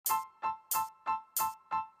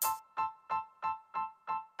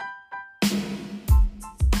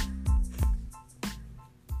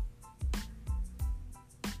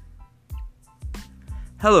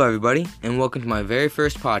Hello everybody, and welcome to my very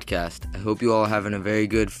first podcast. I hope you all are having a very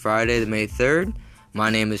good Friday, the May 3rd.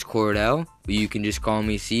 My name is Cordell, but you can just call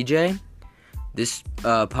me CJ. This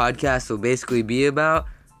podcast will basically be about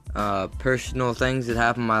personal things that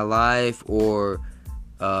happen in my life, or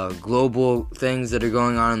global things that are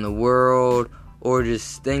going on in the world, or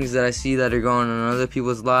just things that I see that are going on in other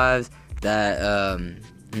people's lives that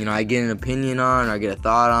I get an opinion on, or I get a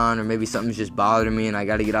thought on, or maybe something's just bothering me and I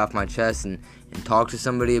got to get off my chest and talk to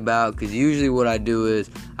somebody about. Because usually what I do is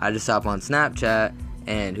I just hop on Snapchat,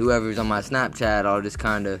 and whoever's on my Snapchat, I'll just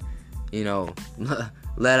kind of,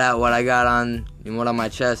 let out what I got on and what on my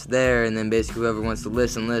chest there, and then basically whoever wants to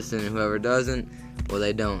listen, and whoever doesn't, well,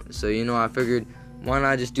 they don't. So, I figured, why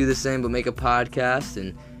not just do the same but make a podcast,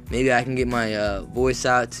 and maybe I can get my voice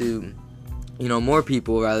out to, more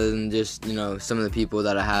people rather than just, some of the people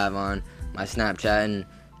that I have on my Snapchat. And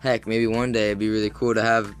heck, maybe one day it'd be really cool to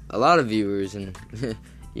have a lot of viewers and,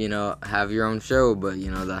 have your own show. But,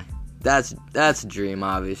 that's a dream,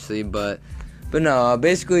 obviously. But no,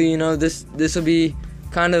 basically, this will be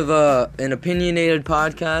kind of an opinionated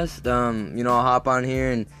podcast. I'll hop on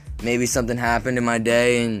here and maybe something happened in my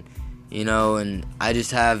day, and, and I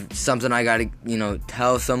just have something I gotta,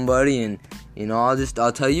 tell somebody, and,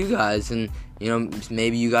 I'll tell you guys, and,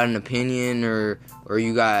 maybe you got an opinion, or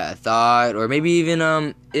you got a thought, or maybe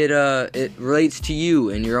even it relates to you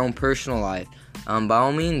in your own personal life. By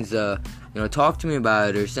all means, talk to me about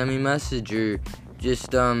it, or send me a message, or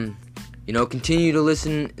just continue to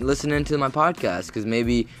listen into my podcast, because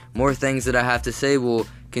maybe more things that I have to say will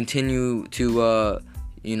continue to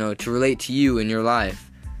to relate to you in your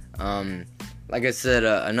life. Like I said,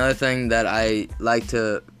 another thing that I like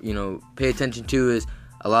to pay attention to is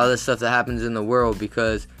a lot of the stuff that happens in the world,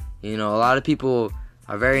 because a lot of people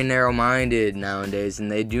are very narrow-minded nowadays,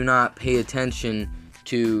 and they do not pay attention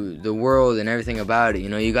to the world and everything about it.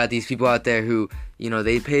 You got these people out there who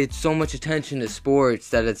they pay so much attention to sports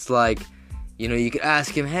that it's like, you could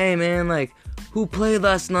ask him, hey man, like, who played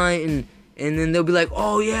last night, and then they'll be like,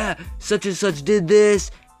 oh yeah, such and such did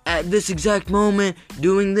this at this exact moment,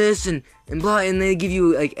 doing this, and blah, and they give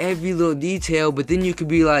you like every little detail. But then you could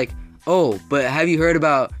be like, oh, but have you heard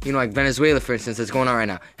about, like Venezuela, for instance, that's going on right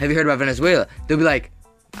now? Have you heard about Venezuela? They'll be like,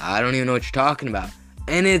 I don't even know what you're talking about.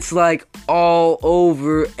 And it's like all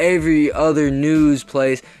over every other news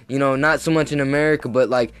place, not so much in America, but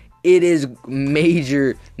like it is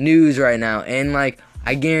major news right now. And like,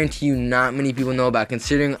 I guarantee you not many people know about it,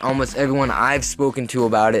 considering almost everyone I've spoken to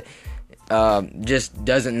about it just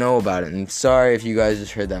doesn't know about it. And sorry if you guys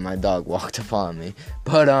just heard that my dog walked upon me.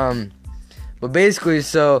 But basically,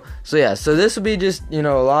 so this will be just, a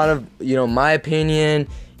lot of, my opinion,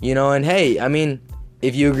 and hey, I mean,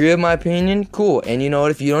 if you agree with my opinion, cool. And you know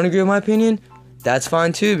what, if you don't agree with my opinion, that's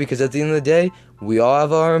fine too, because at the end of the day, we all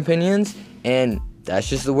have our opinions, and that's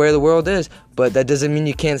just the way the world is. But that doesn't mean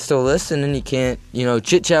you can't still listen, and you can't,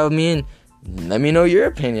 chit-chat with me and let me know your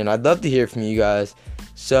opinion. I'd love to hear from you guys.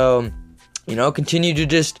 So, continue to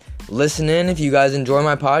just listen in if you guys enjoy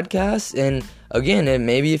my podcast. And again, and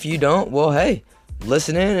maybe if you don't, well, hey,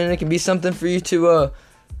 listen in, and it can be something for you to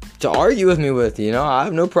argue with me with. I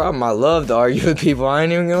have no problem. I love to argue with people. I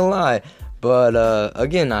ain't even gonna lie. But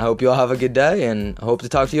again, I hope you all have a good day, and I hope to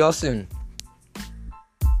talk to you all soon.